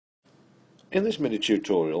In this mini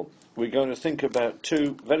tutorial, we're going to think about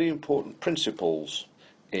two very important principles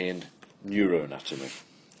in neuroanatomy.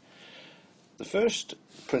 The first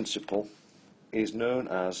principle is known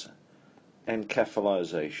as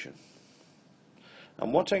encephalisation.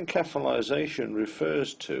 And what encephalisation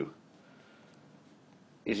refers to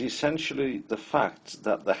is essentially the fact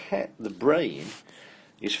that the brain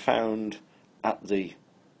is found at the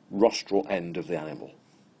rostral end of the animal.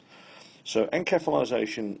 So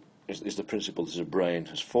encephalisation is the principle that the brain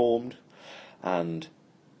has formed, and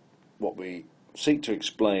what we seek to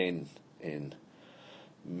explain in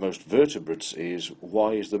most vertebrates is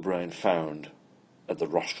why is the brain found at the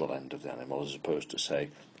rostral end of the animal as opposed to,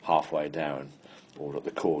 say, halfway down or at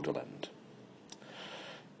the caudal end.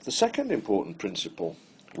 The second important principle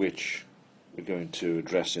which we're going to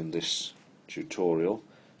address in this tutorial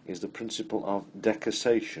is the principle of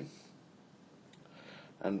decussation.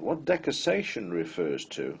 And what decussation refers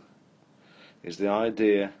to is the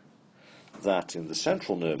idea that in the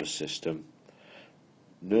central nervous system,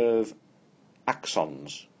 nerve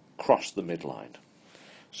axons cross the midline.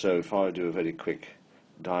 So if I do a very quick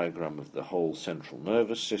diagram of the whole central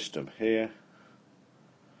nervous system here,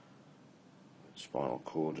 spinal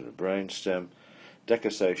cord and a brainstem,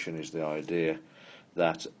 decussation is the idea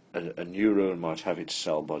that a neuron might have its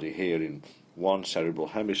cell body here in one cerebral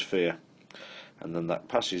hemisphere, and then that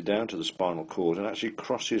passes down to the spinal cord and actually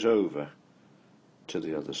crosses over to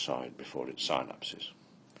the other side before it synapses.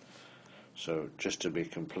 So just to be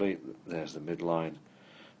complete, there's the midline,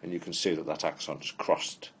 and you can see that that axon has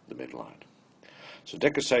crossed the midline. So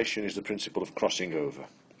decussation is the principle of crossing over.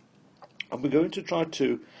 And we're going to try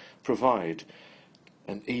to provide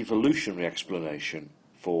an evolutionary explanation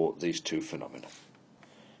for these two phenomena.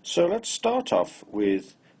 So let's start off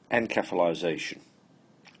with encephalisation.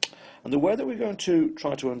 And the way that we're going to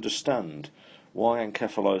try to understand why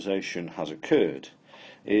encephalisation has occurred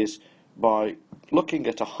is by looking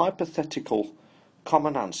at a hypothetical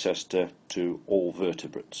common ancestor to all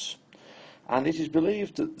vertebrates. And it is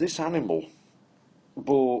believed that this animal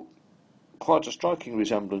bore quite a striking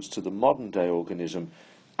resemblance to the modern day organism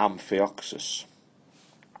Amphioxus.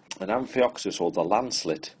 And Amphioxus, or the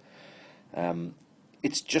lancelet,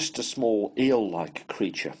 it's just a small eel-like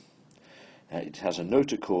creature. It has a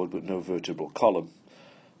notochord but no vertebral column,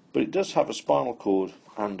 but it does have a spinal cord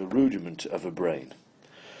and a rudiment of a brain.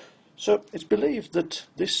 So it's believed that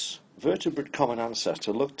this vertebrate common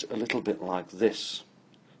ancestor looked a little bit like this.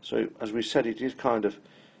 So as we said, it is kind of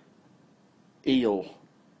eel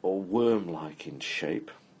or worm-like in shape.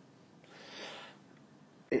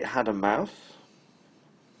 It had a mouth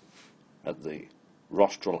at the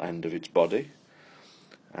rostral end of its body,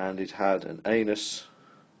 and it had an anus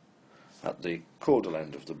at the caudal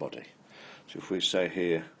end of the body. So if we say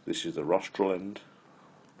here, this is the rostral end,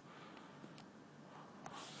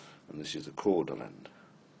 and this is the caudal end.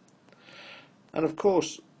 And of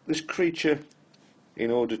course, this creature,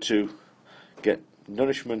 in order to get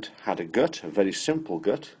nourishment, had a gut, a very simple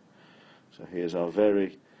gut. So here's our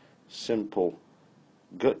very simple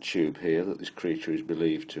gut tube here that this creature is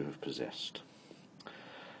believed to have possessed.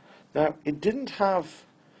 Now, it didn't have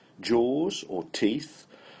jaws or teeth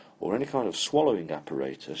or any kind of swallowing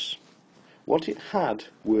apparatus. What it had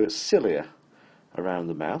were cilia around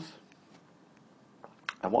the mouth,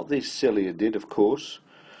 and what these cilia did, of course,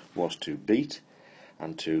 was to beat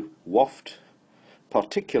and to waft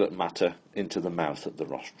particulate matter into the mouth at the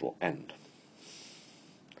rostral end.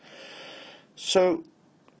 So,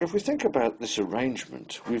 if we think about this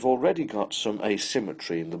arrangement, we've already got some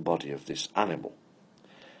asymmetry in the body of this animal.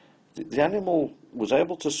 The animal was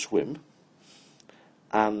able to swim,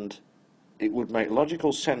 and it would make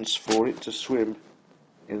logical sense for it to swim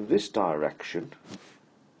in this direction,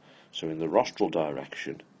 so in the rostral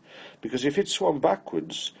direction, because if it swam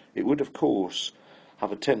backwards, it would of course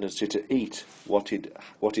have a tendency to eat what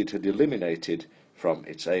it had eliminated from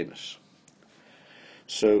its anus.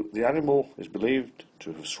 So the animal is believed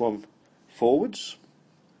to have swum forwards,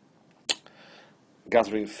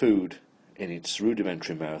 gathering food in its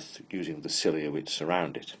rudimentary mouth using the cilia which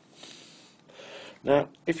surround it. Now,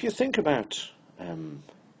 if you think about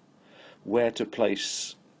where to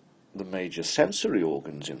place the major sensory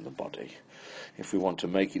organs in the body, if we want to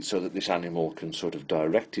make it so that this animal can sort of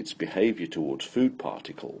direct its behaviour towards food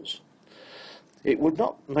particles, it would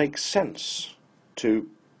not make sense to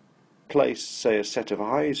place, say, a set of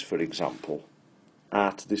eyes, for example,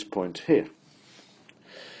 at this point here.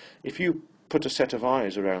 If you put a set of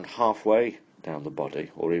eyes around halfway down the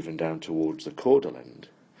body, or even down towards the caudal end,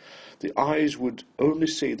 the eyes would only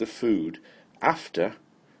see the food after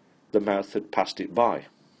the mouth had passed it by.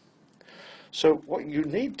 So what you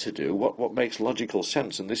need to do, what makes logical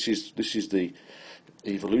sense, and this is the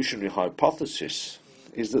evolutionary hypothesis,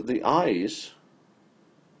 is that the eyes,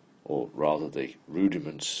 or rather the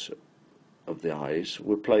rudiments of the eyes,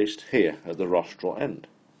 were placed here at the rostral end.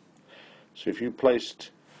 So if you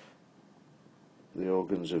placed the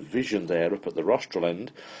organs of vision there up at the rostral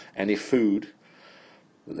end, any food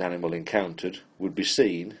that the animal encountered would be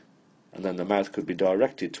seen, and then the mouth could be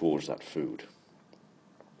directed towards that food.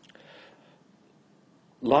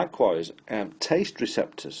 Likewise, taste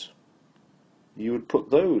receptors, you would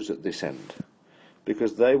put those at this end,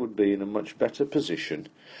 because they would be in a much better position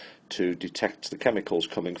to detect the chemicals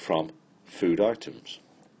coming from food items.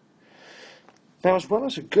 Now, as well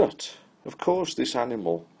as a gut, of course, this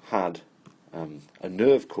animal had a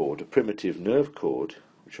nerve cord, a primitive nerve cord,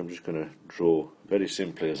 which I'm just going to draw very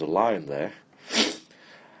simply as a line there.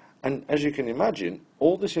 And as you can imagine,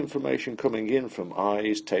 all this information coming in from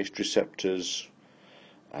eyes, taste receptors,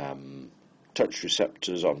 touch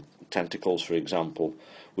receptors on tentacles, for example,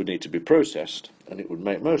 would need to be processed, and it would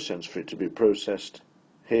make most sense for it to be processed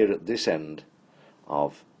here at this end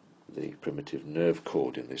of the primitive nerve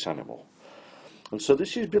cord in this animal. And so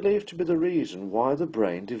this is believed to be the reason why the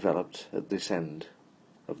brain developed at this end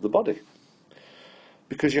of the body,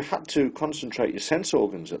 because you had to concentrate your sense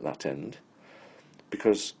organs at that end,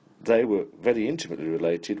 because they were very intimately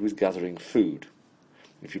related with gathering food.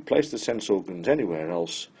 If you placed the sense organs anywhere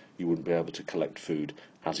else, you wouldn't be able to collect food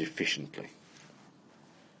as efficiently.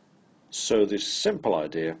 So this simple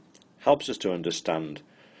idea helps us to understand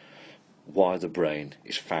why the brain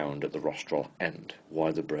is found at the rostral end,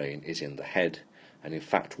 why the brain is in the head, and in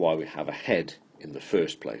fact why we have a head in the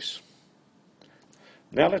first place.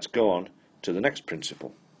 Now let's go on to the next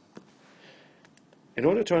principle. In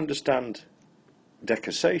order to understand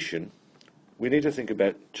decussation, we need to think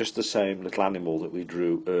about just the same little animal that we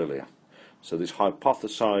drew earlier. So this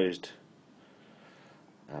hypothesized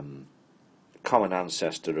common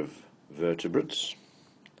ancestor of vertebrates.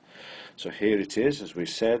 So here it is, as we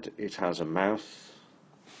said, it has a mouth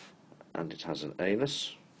and it has an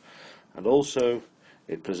anus, and also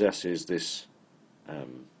it possesses this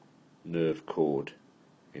nerve cord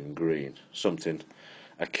in green, something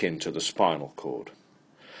akin to the spinal cord.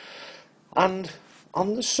 And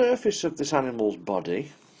on the surface of this animal's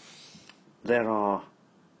body there are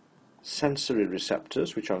sensory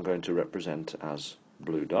receptors, which I'm going to represent as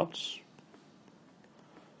blue dots.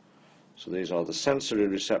 So these are the sensory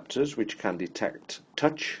receptors which can detect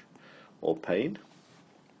touch or pain.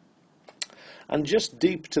 And just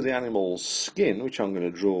deep to the animal's skin, which I'm going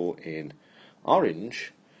to draw in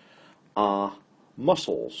orange, are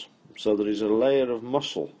muscles. So there is a layer of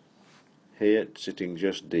muscle here sitting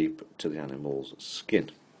just deep to the animal's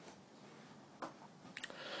skin.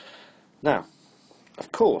 Now,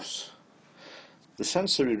 of course, the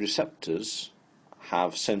sensory receptors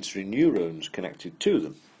have sensory neurons connected to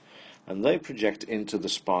them, and they project into the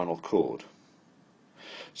spinal cord.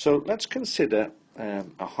 So let's consider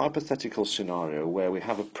a hypothetical scenario where we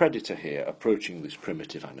have a predator here approaching this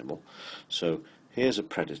primitive animal. So here's a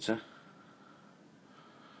predator,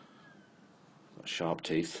 sharp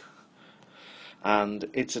teeth, and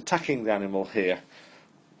it's attacking the animal here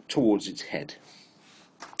towards its head.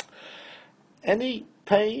 Any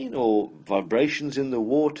pain or vibrations in the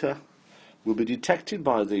water will be detected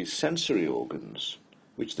by these sensory organs,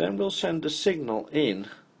 which then will send a signal in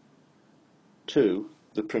to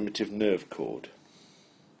the primitive nerve cord.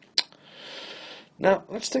 Now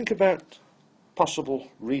let's think about possible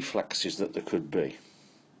reflexes that there could be.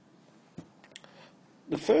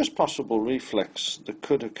 The first possible reflex that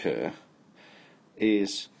could occur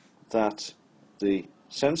is that the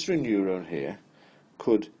sensory neuron here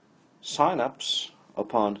could synapse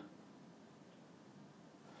upon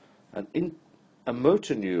a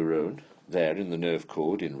motor neuron there in the nerve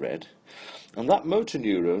cord in red, and that motor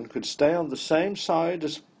neuron could stay on the same side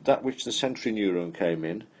as that which the sensory neuron came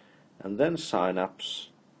in, and then synapse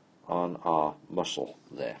on our muscle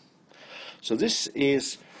there. So this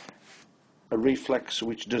is a reflex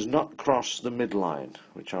which does not cross the midline,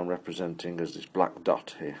 which I'm representing as this black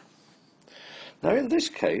dot here. Now in this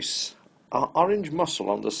case, our orange muscle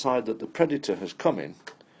on the side that the predator has come in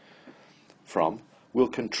from will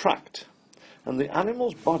contract, and the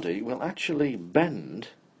animal's body will actually bend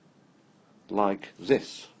like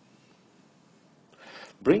this,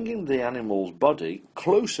 bringing the animal's body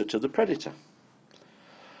closer to the predator.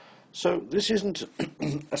 So this isn't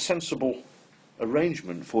a sensible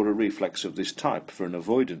arrangement for a reflex of this type, for an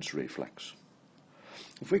avoidance reflex.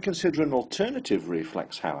 If we consider an alternative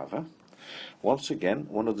reflex, however, once again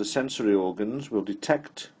one of the sensory organs will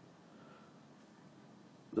detect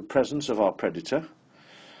the presence of our predator,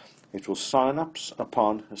 it will synapse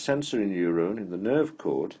upon a sensory neuron in the nerve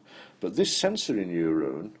cord, but this sensory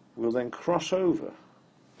neuron will then cross over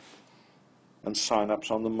and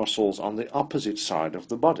synapse on the muscles on the opposite side of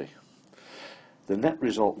the body. The net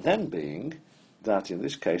result then being that, in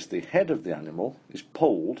this case, the head of the animal is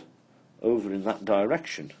pulled over in that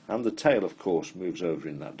direction, and the tail, of course, moves over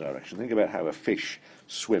in that direction. Think about how a fish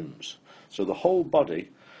swims. So the whole body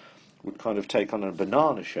would kind of take on a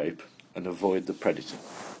banana shape and avoid the predator.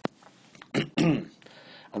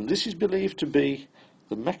 And this is believed to be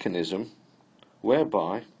the mechanism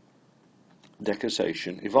whereby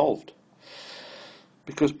decussation evolved.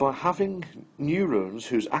 Because by having neurons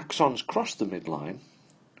whose axons cross the midline,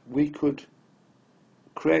 we could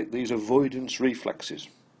create these avoidance reflexes.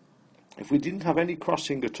 If we didn't have any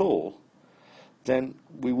crossing at all, then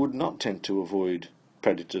we would not tend to avoid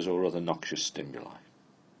predators or other noxious stimuli.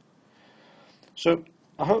 So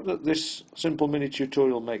I hope that this simple mini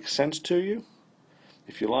tutorial makes sense to you.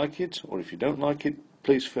 If you like it, or if you don't like it,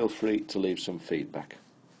 please feel free to leave some feedback.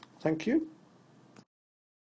 Thank you.